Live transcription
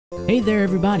Hey there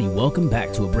everybody, welcome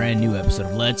back to a brand new episode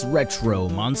of Let's Retro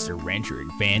Monster Rancher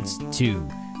Advance 2.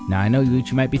 Now I know what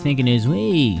you might be thinking is,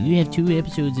 wait, you have 2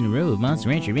 episodes in a row of Monster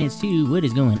Rancher Advance 2, what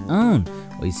is going on?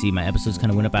 Well, you see my episodes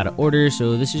kind of went up out of order,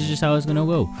 so this is just how it's gonna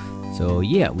go. So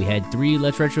yeah, we had 3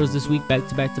 Let's Retros this week, back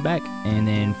to back to back, and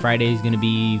then Friday is gonna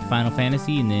be Final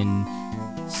Fantasy, and then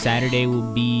Saturday will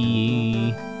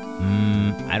be,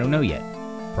 I don't know yet,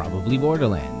 probably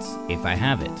Borderlands, if I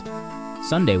have it.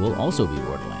 Sunday will also be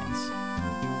Borderlands.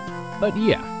 But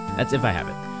yeah, that's if I have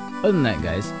it. Other than that,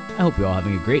 guys, I hope you're all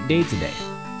having a great day today.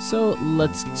 So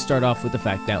let's start off with the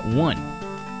fact that 1,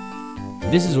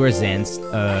 this is where our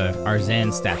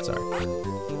Zan stats are.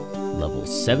 Level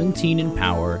 17 in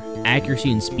power,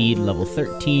 accuracy and speed level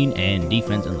 13, and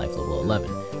defense and life level 11.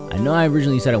 I know I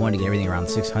originally said I wanted to get everything around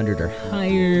 600 or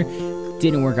higher.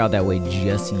 Didn't work out that way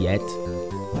just yet.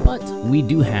 But we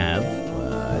do have,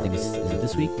 I think is it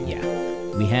this week? Yeah.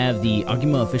 We have the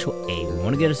Aguma Official A. We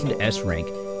want to get us into S rank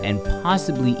and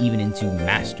possibly even into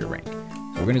Master rank. So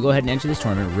we're going to go ahead and enter this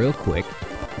tournament real quick,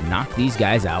 knock these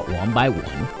guys out one by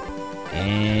one,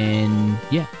 and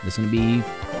yeah, this is going to be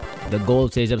the goal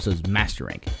of today's episode is Master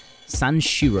rank.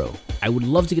 Sanshiro. I would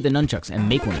love to get the nunchucks and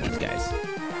make one of these guys.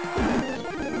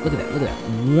 Look at that, look at that.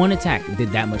 One attack did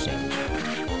that much damage.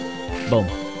 Boom.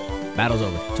 Battle's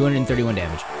over. 231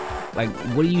 damage. Like,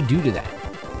 what do you do to that?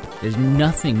 There's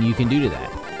nothing you can do to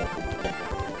that.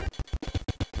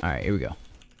 Alright, here we go.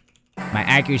 My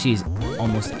accuracy is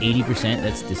almost 80%.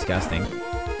 That's disgusting.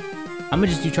 I'm gonna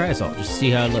just do Try Assault, just to see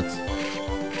how it looks.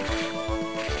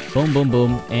 Boom, boom,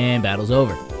 boom, and battle's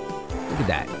over. Look at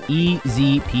that.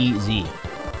 Easy peasy.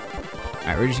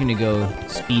 Alright, we're just gonna go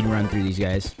speed run through these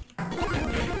guys.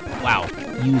 Wow,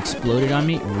 you exploded on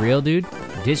me? Real, dude?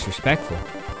 Disrespectful.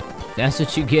 That's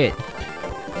what you get.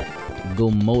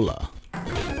 Gomola.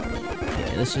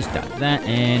 Let's just dodge that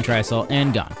and Try Assault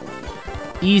and gone.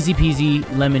 Easy peasy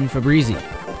lemon Fabrizi.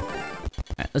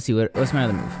 Alright, let's see what's my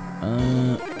other move.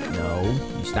 No,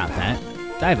 you stop that.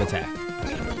 Dive attack.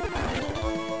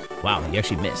 Wow, you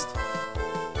actually missed.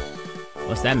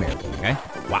 What's that miracle, okay?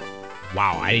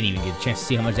 Wow, I didn't even get a chance to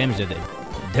see how much damage it did.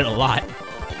 It did a lot.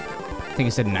 I think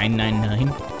it said 999.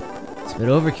 It's a bit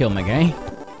overkill, my guy.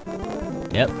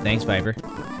 Yep, thanks, Viper.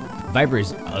 Viper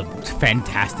is a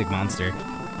fantastic monster.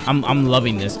 I'm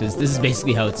loving this because this is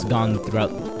basically how it's gone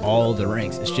throughout all the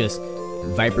ranks. It's just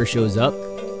Viper shows up,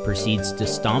 proceeds to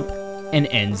stomp, and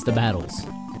ends the battles.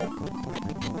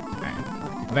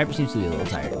 Alright. Viper seems to be a little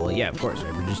tired. Well, yeah, of course.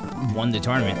 Viper just won the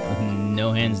tournament with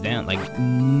no hands down. Like,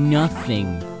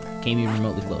 nothing came even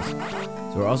remotely close.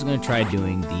 So we're also going to try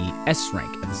doing the S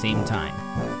rank at the same time.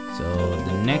 So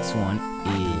the next one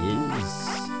is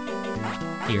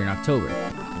here in October.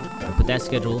 I'll put that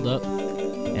scheduled up.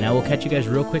 And I will catch you guys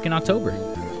real quick in October.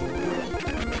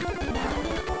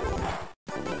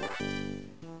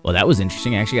 Well, that was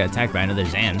interesting. I actually got attacked by another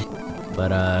Zan.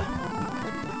 But, I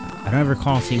don't ever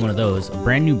recall seeing one of those. A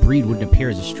brand new breed wouldn't appear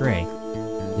as a stray.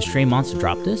 The stray monster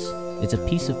dropped this? It's a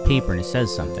piece of paper and it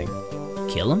says something.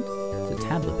 Kill him? It's a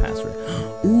tablet password.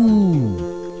 Ooh!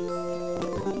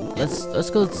 Let's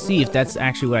go see if that's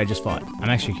actually what I just fought. I'm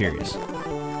actually curious.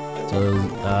 So,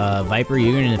 Viper,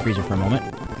 you're in the freezer for a moment.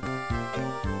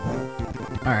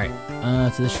 Alright,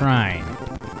 to the shrine. I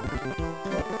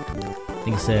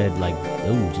think it said, like,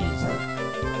 oh, jeez.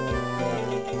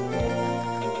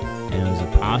 And it was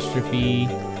apostrophe.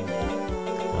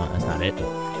 Oh, that's not it.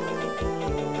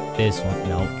 This one.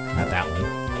 No, not that one.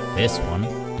 This one.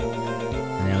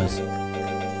 And then it was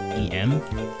EM.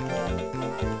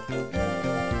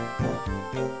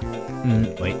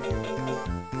 Wait.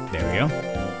 There we go.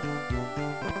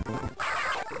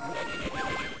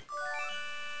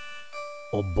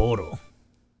 Oboro.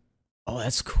 Oh,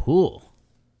 that's cool.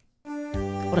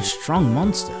 What a strong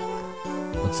monster.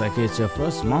 Looks like it's your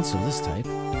first monster of this type.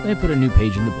 Let me put a new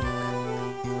page in the book.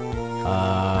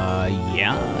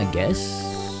 Yeah, I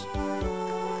guess.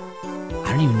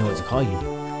 I don't even know what to call you.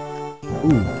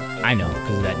 Ooh, I know,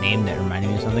 because of that name that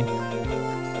reminded me of something.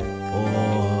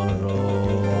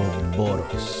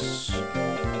 Ouroboros.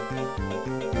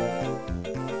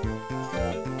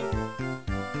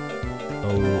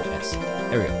 OS.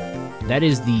 There we go. That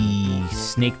is the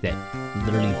snake that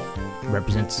literally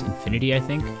represents infinity, I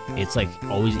think. It's like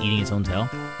always eating its own tail.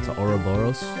 It's an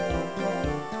Ouroboros.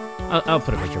 I'll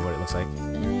put a picture of what it looks like.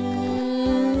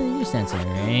 You're sensing,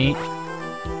 right?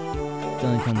 It's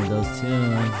only come with those two.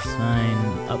 It's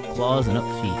fine. Up claws and up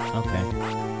feet. Okay.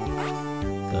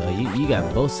 So you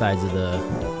got both sides of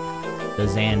the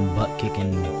Zan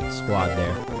butt-kicking squad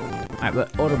there. Alright,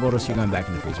 but Ouroboros, you're going back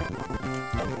in the freezer.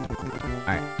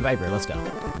 Alright, Viper, let's go.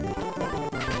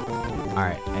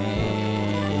 Alright,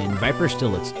 and Viper still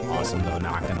looks awesome, though,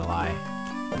 not gonna lie.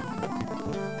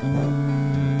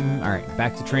 Alright,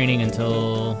 back to training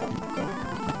until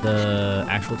the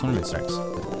actual tournament starts.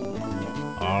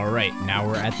 Alright, now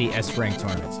we're at the S rank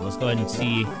tournament, so let's go ahead and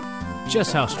see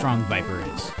just how strong Viper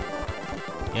is.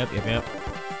 Yep.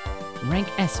 Rank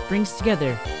S brings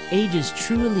together Age's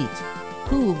true elite,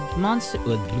 whose monster's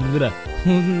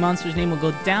name will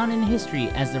go down in history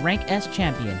as the Rank S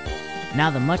champion. Now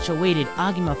the much-awaited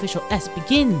Agima Official S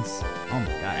begins! Oh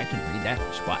my god, I can read that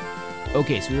for squat.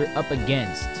 Okay, so we were up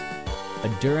against a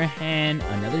Durahan,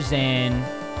 another Zan,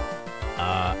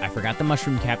 I forgot the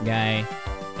mushroom cap guy,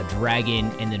 a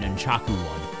dragon, and the Nunchaku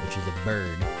one, which is a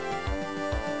bird.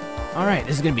 Alright,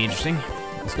 this is gonna be interesting.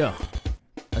 Let's go.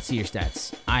 Let's see your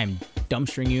stats. I'm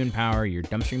dumpstering you in power, you're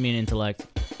dumpstering me in intellect.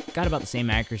 Got about the same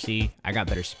accuracy. I got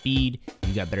better speed,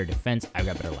 you got better defense, I've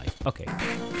got better life. Okay.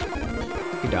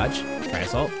 Good dodge. Try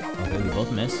assault. Okay, we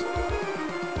both miss.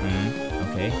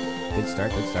 Okay. Good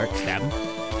start. Stab him.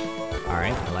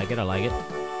 Alright, I like it.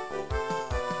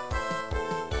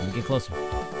 Let me get closer.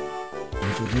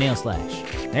 Hit you with nail slash.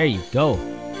 There you go.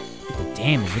 Get the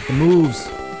damage with the moves.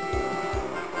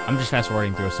 I'm just fast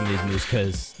forwarding through some of these moves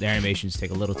because their animations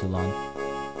take a little too long.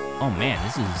 Oh man,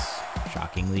 this is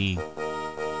shockingly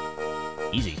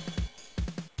easy.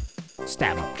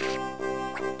 Stab him.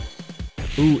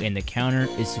 Ooh, and the counter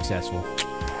is successful.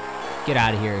 Get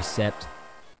out of here,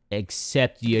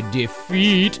 accept your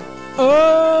defeat.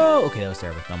 Oh, okay, that was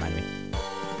terrible. Don't mind me.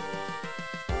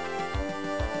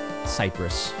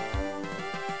 Cypress.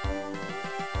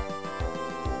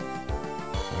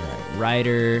 All right,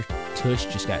 Ryder. Tush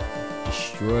just got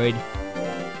destroyed.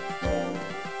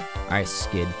 All right,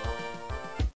 Skid.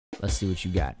 Let's see what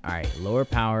you got. All right, lower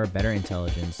power, better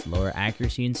intelligence, lower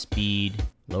accuracy and speed,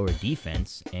 lower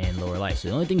defense, and lower life. So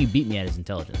the only thing you beat me at is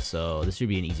intelligence, so this should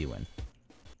be an easy win.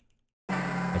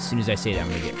 As soon as I say that, I'm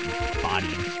gonna get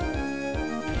bodied.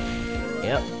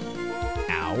 Yep.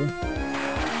 Ow.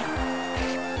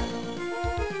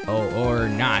 Oh, or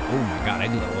not. Oh my god, I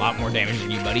do a lot more damage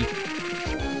than you, buddy.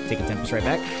 Take a Tempest right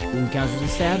back. Ooh, counters with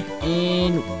a stab.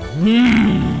 And...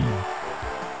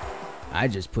 I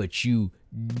just put you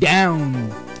down.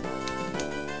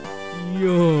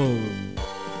 Yo.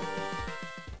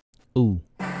 Ooh.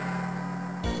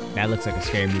 That looks like a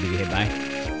scary move to get hit by.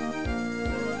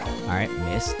 Alright,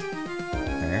 missed.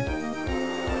 Fair.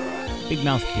 Big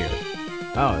mouth cure.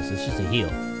 Oh, so it's just a heal.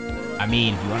 I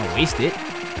mean, if you want to waste it.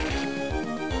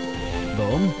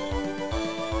 Boom.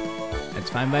 That's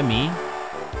fine by me.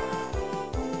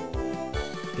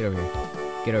 Get over here.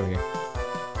 Get over here.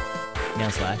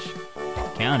 Nail slash.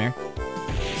 Counter.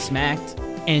 Smacked.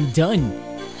 And done.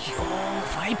 Yo,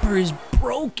 Viper is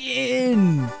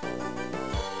broken.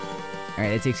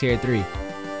 Alright, that takes care of 3. Here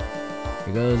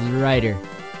goes Ryder.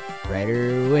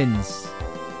 Ryder wins.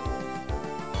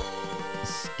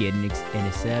 Skid and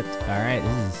intercept. Alright,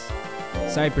 this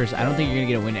is Cypress. I don't think you're gonna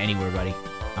get a win anywhere, buddy.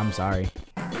 I'm sorry.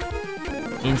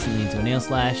 Instantly into a nail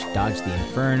slash. Dodge the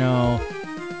Inferno.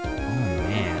 Oh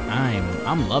man,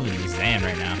 I'm loving this Zan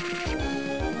right now.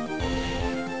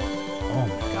 Oh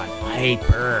my god,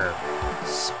 Viper.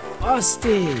 So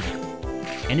busted.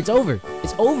 And it's over.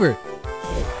 It's over.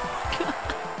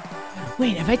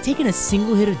 Wait, have I taken a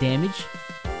single hit of damage?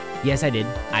 Yes, I did.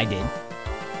 I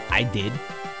did.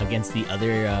 Against the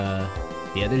other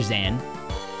Zan.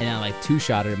 And I like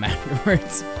 2-shotted him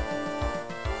afterwards.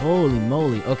 Holy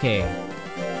moly. Okay.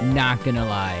 Not gonna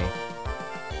lie.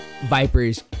 Viper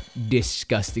is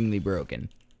disgustingly broken.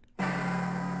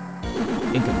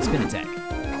 Incoming spin attack.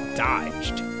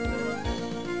 Dodged.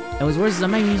 And what's worse is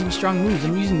I'm not even using strong moves.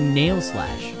 I'm using nail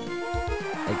slash.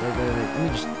 Like, let me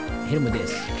just hit him with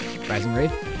this. Rising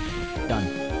Rave. Done.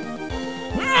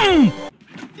 Damn!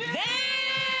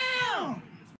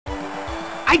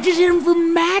 I just hit him for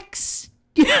max!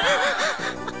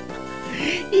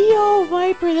 Yo,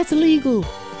 Viper, that's illegal.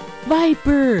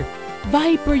 Viper!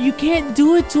 Viper, you can't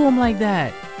do it to him like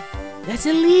that. That's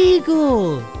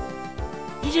illegal.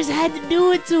 You just had to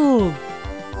do it to him.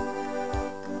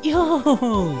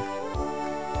 Yo!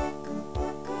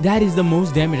 That is the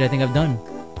most damage I think I've done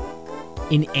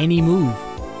in any move.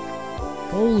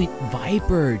 Holy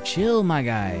Viper, chill, my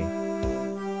guy.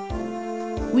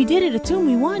 We did it, Atum,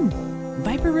 we won.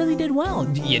 Viper really did well.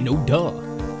 Yeah, no duh.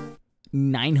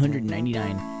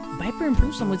 999. Viper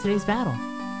improved some with today's battle.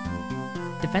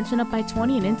 Defense went up by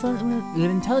 20 and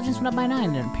intelligence went up by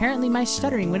 9, and apparently my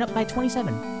stuttering went up by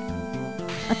 27.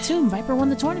 Atum, Viper won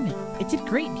the tournament. It did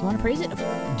great. Do you want to praise it?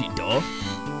 Duh.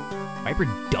 Viper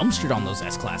dumpstered on those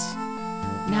S-Class.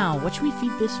 Now, what should we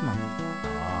feed this month?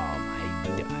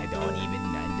 I don't even...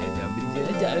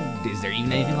 Is there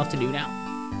even anything left to do now?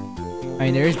 I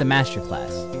mean, there is the master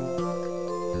class.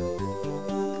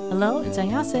 Hello, it's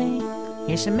Ayase.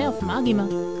 Here's some mail from Agima.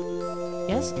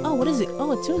 Yes? Oh, what is it?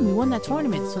 Oh, a tune. We won that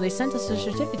tournament, so they sent us a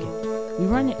certificate.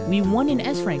 We won in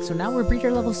S rank, so now we're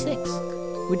breeder level 6.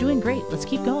 We're doing great. Let's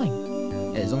keep going.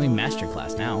 Yeah, there's only master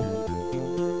class now.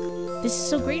 This is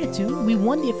so great, Attune. We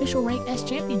won the official rank S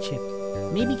championship.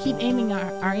 Maybe keep aiming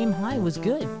our aim high was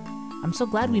good. I'm so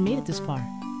glad we made it this far.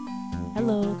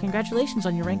 Hello, congratulations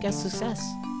on your rank S success.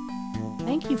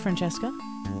 Thank you, Francesca.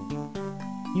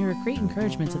 You're a great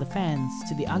encouragement to the fans,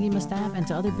 to the Agima staff, and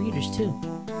to other breeders too.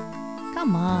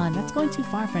 Come on, that's going too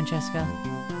far, Francesca.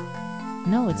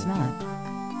 No, it's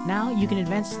not. Now you can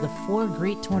advance to the 4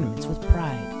 great tournaments with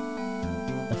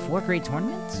pride. The 4 great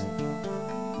tournaments?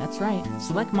 That's right.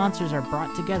 Select monsters are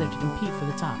brought together to compete for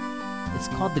the top. It's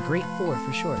called the Great 4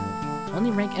 for short.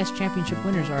 Only rank S championship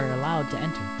winners are allowed to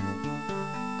enter.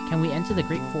 Can we enter the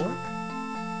Great 4?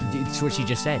 It's what she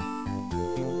just said.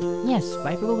 Yes,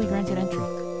 Viper will be granted entry.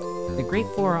 The Great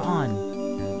 4 are on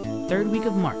 3rd week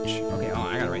of March. Okay, hold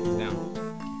on, I gotta write this down.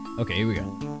 Okay, here we go.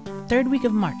 3rd week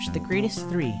of March, the greatest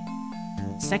 3.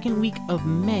 2nd week of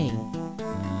May.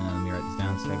 Let me write this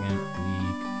down. 2nd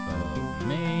week of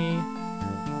May.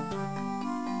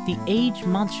 The Age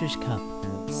Monsters Cup.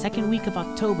 2nd week of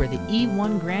October, the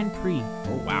E1 Grand Prix.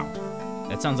 Oh, wow.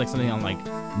 That sounds like something on, like,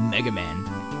 Mega Man.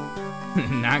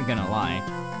 Not gonna lie.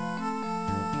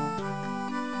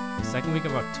 The 2nd week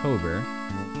of October,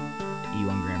 the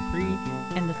E1 Grand Prix.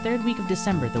 And the 3rd week of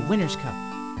December, the Winners' Cup.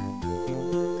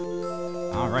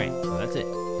 Alright, so that's it.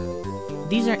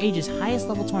 These are Age's highest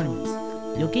level tournaments.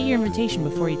 You'll get your invitation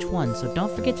before each one, so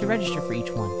don't forget to register for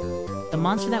each one. The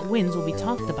monster that wins will be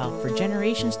talked about for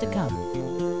generations to come.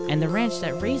 And the ranch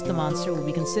that raised the monster will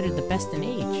be considered the best in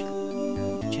Age.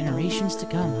 Generations to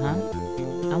come,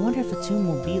 huh? I wonder if Attune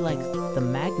will be like the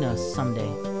Magna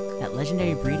someday, that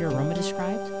legendary breeder Roma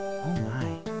described? Oh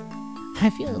my.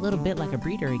 I feel a little bit like a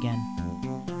breeder again.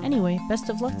 Anyway, best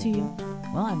of luck to you.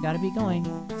 Well, I've got to be going,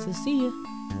 so see you.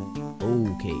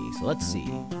 Okay, so let's see.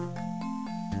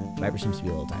 Viper seems to be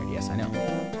a little tired. Yes, I know.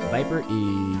 Viper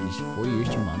is 4 years,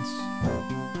 2 months.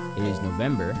 It is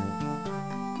November.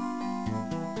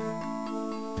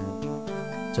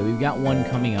 So we've got one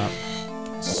coming up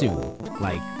soon.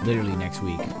 Like, literally next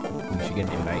week. We should get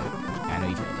an invite. I know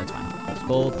you feel it. That's fine. It's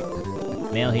cold.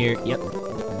 Mail here. Yep.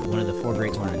 One of the 4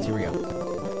 great tournaments. Here we go.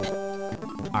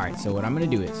 Alright, so what I'm going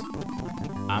to do is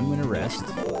I'm going to rest.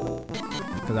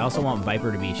 Because I also want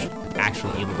Viper to be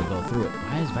actually able to go through it.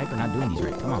 Why is Viper not doing these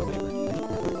right? Come on, Viper.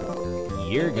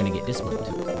 You're going to get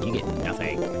disciplined. You get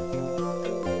nothing.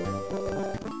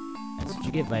 That's what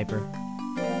you get, Viper.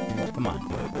 Come on.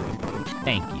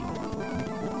 Thank you.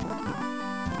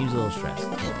 He was a little stressed.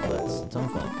 Well, that's its own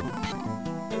fault.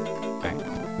 Alright,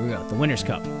 here we go. The Winners'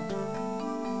 Cup.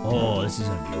 Oh, this is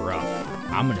going to be rough.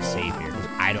 I'm going to save here because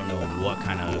I don't know what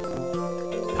kind of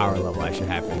power level I should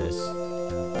have for this.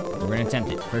 We're going to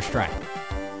attempt it. First try.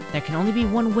 There can only be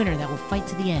one winner that will fight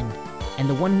to the end. And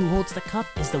the one who holds the cup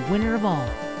is the winner of all.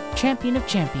 Champion of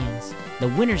champions. The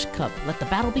Winner's Cup. Let the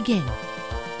battle begin.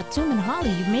 Attune and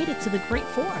Holly, you've made it to the Great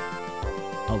 4.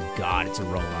 Oh god, it's a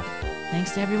roll-up.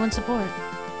 Thanks to everyone's support.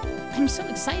 I'm so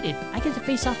excited. I get to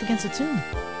face off against Attune.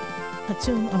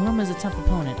 Attune, Aroma's a tough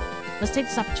opponent. Let's take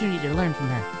this opportunity to learn from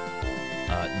her.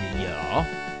 Yeah.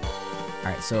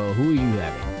 Alright, so who are you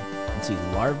having? Let's see,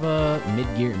 Larva,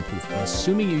 Mid-Gear, and Proof. I'm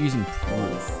assuming you're using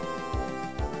Proof.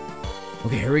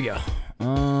 Okay, here we go.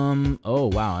 Oh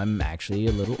wow, I'm actually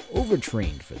a little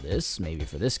overtrained for this. Maybe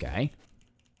for this guy.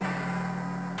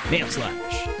 Nail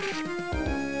Slash.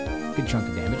 Good chunk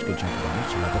of damage, good chunk of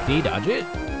damage. Telepathy, dodge it.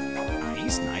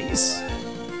 Nice, nice.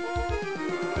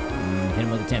 Hit him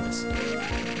with a Tempest.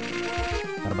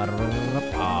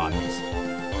 Ah, miss.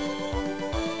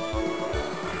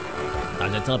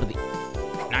 Dodge that telepathy.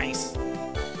 Nice.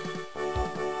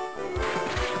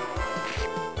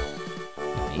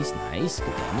 Nice, nice.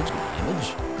 Good damage, good damage.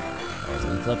 Alright, so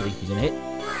the telepathy. He's gonna hit.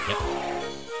 Yep.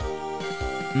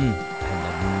 I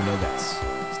have no guts.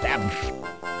 Stab him.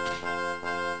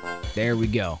 There we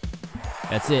go.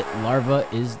 That's it. Larva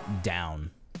is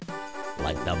down.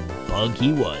 Like the bug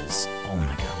he was. Oh my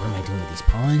god, what am I doing with these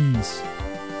puns?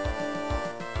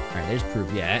 Alright, there's Proof.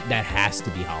 Yeah, that has to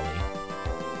be Holly.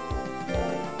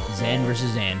 Zan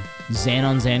versus Zan. Zan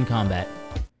on Zan combat.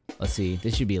 Let's see.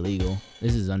 This should be illegal.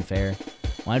 This is unfair.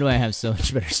 Why do I have so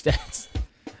much better stats?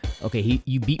 Okay,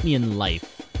 you beat me in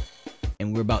life.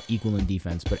 And we're about equal in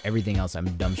defense, but everything else I'm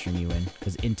dumbstring you in.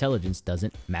 Because intelligence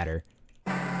doesn't matter.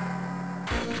 Well,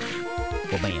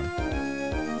 bam.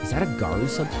 Is that a Garu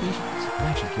subspecies? I'm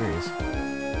actually curious.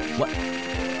 What?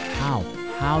 How?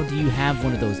 How do you have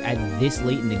one of those at this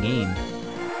late in the game?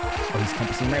 Oh, he's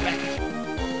compassing right back.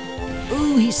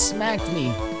 Ooh, he smacked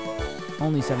me.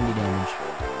 Only 70 damage.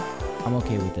 I'm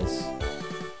okay with this.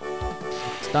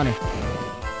 Stunner.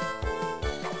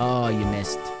 Oh, you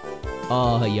missed.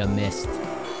 Oh, you missed.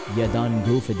 You done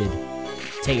goofed it.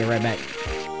 Take it right back.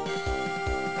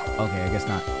 Okay, I guess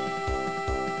not.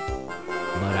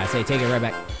 But I say take it right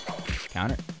back.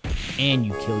 Counter. And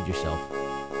you killed yourself.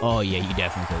 Oh, yeah, you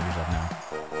definitely killed yourself now.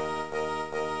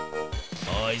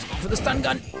 Oh, he's going for the stun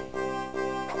gun.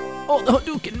 Oh, the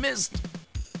Hadouken missed.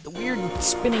 The weird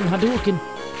spinning Hadouken.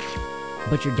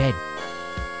 But you're dead.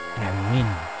 And I win.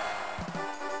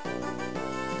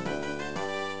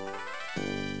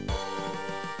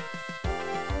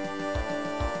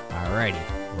 Alrighty.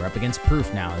 We're up against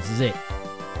Proof now. This is it.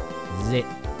 This is it.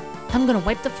 I'm gonna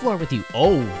wipe the floor with you.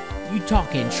 Oh, you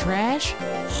talking trash?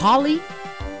 Holly?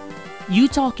 You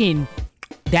talking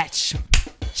that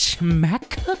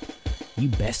schmack? You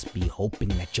best be hoping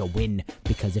that you win,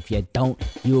 because if you don't,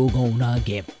 you're gonna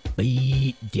get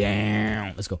beat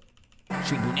down. Let's go.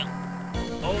 Street boot now.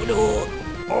 Oh no!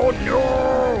 Oh no!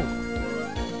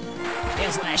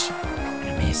 Nail slash. And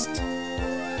I missed.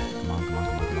 Come on, come on,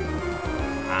 come on, come on, come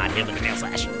on. Ah, hit with the nail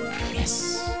slash. Yes.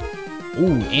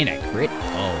 Ooh, and a crit.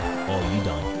 Oh, you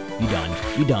done. You done.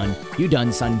 You done. You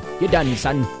done, son. You done,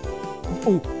 son.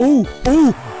 Ooh, ooh,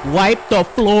 ooh. Wipe the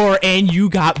floor and you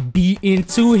got beat in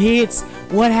 2 hits.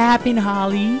 What happened,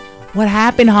 Holly? What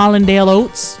happened, Hollandale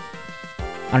Oates?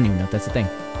 I don't even know if that's the thing.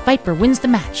 Viper wins the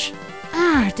match.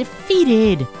 Ah,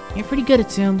 defeated. You're pretty good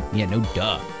at Zoom. Yeah, no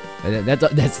duh.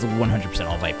 That's 100%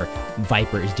 all Viper.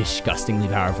 Viper is disgustingly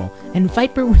powerful. And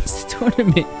Viper wins the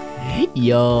tournament.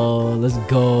 Yo, let's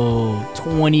go.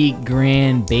 20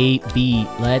 grand bait beat.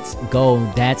 Let's go.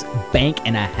 That's bank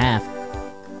and a half.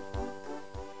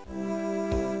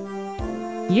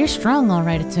 You're strong, all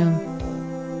right,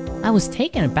 Atum. I was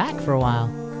taken aback for a while.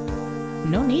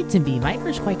 No need to be.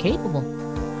 Viper's quite capable.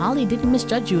 Holly didn't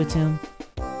misjudge you, Atum.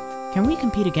 Can we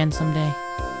compete again someday?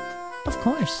 Of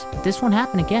course, but this won't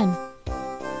happen again.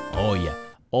 Oh yeah.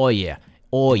 Oh yeah.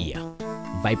 Oh yeah.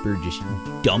 Viper just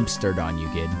dumpstered on you,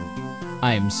 kid.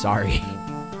 I am sorry.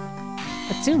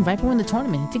 Atum, Viper won the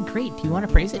tournament. It did great. Do you want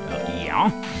to praise it?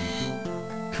 Yeah.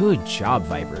 Good job,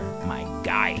 Viper. My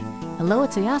guy. Hello,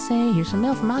 it's Ayase. Here's some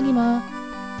mail from Agima.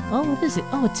 Oh, what is it?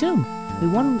 Oh, Atum. We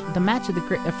won the match of the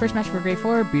first match for grade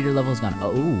 4. Breeder level is gone.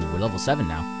 Oh, we're level 7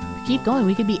 now. If we keep going,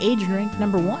 we could be age rank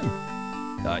number 1.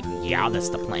 Yeah, that's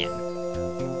the plan.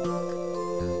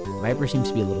 Viper seems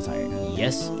to be a little tired.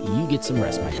 Yes, you get some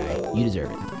rest, my guy. You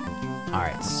deserve it.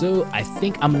 Alright, so I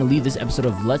think I'm going to leave this episode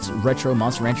of Let's Retro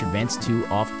Monster Rancher Advance 2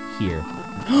 off here.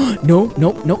 No.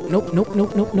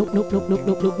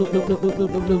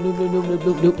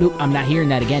 I'm not hearing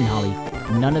that again, Holly.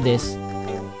 None of this.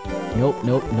 Nope.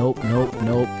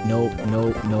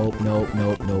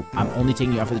 I'm only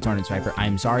taking you out for the tournament, Viper.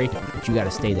 I'm sorry, but you gotta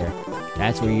stay there.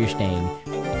 That's where you're staying.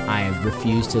 I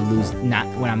refuse to lose, not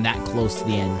when I'm that close to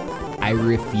the end. I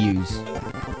refuse.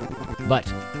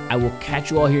 But I will catch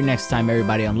you all here next time,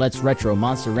 everybody, on Let's Retro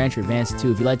Monster Rancher Advance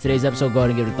 2. If you liked today's episode, go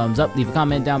ahead and give it a thumbs up. Leave a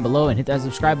comment down below and hit that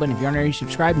subscribe button if you aren't already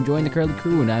subscribed, and join the Curly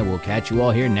Crew, and I will catch you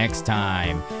all here next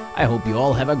time. I hope you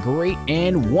all have a great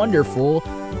and wonderful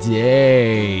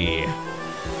day.